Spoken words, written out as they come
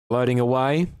Loading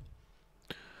away.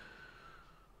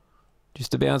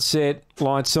 Just about set.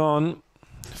 Lights on.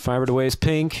 Favourite wears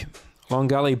pink. Long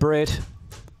Gully Brett.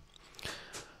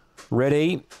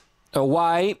 Ready.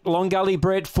 Away. Long Gully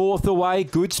Brett, fourth away.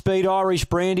 Good speed. Irish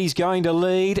Brandy's going to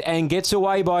lead and gets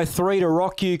away by 3 to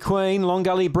Rock You Queen. Long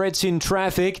Gully Brett's in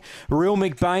traffic. Real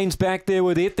McBain's back there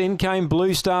with it. Then came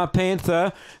Blue Star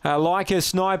Panther. Like a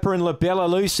Sniper and Labella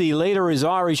Lucy. Leader is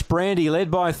Irish Brandy,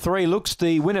 led by 3. Looks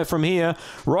the winner from here.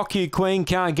 Rock You Queen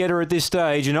can't get her at this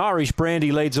stage, and Irish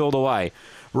Brandy leads all the way.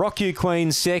 Rock You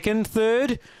Queen second.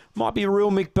 Third might be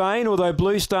Real McBain, although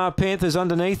Blue Star Panther's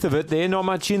underneath of it there. Not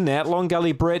much in that. Long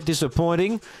Gully Brett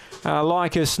disappointing.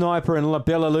 Like a Sniper and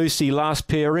Labella Lucy last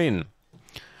pair in.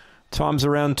 Time's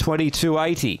around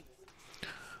 22.80.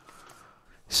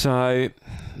 So,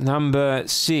 number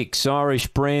 6, Irish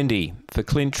Brandy for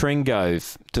Clint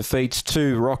Trengove. Defeats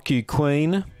 2, Rock You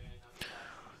Queen.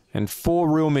 And 4,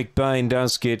 Real McBain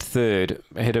does get third,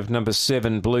 ahead of number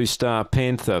 7, Blue Star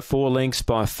Panther. 4 lengths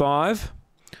by 5.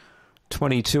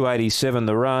 22.87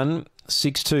 the run.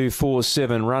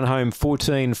 6.247, run home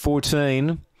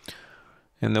 14.14.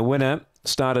 And the winner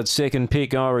started second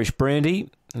pick, Irish Brandy,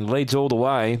 and leads all the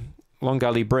way. Long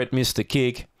Gully Brett missed the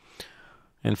kick.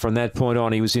 And from that point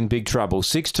on, he was in big trouble.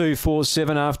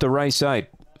 6.247 after race 8.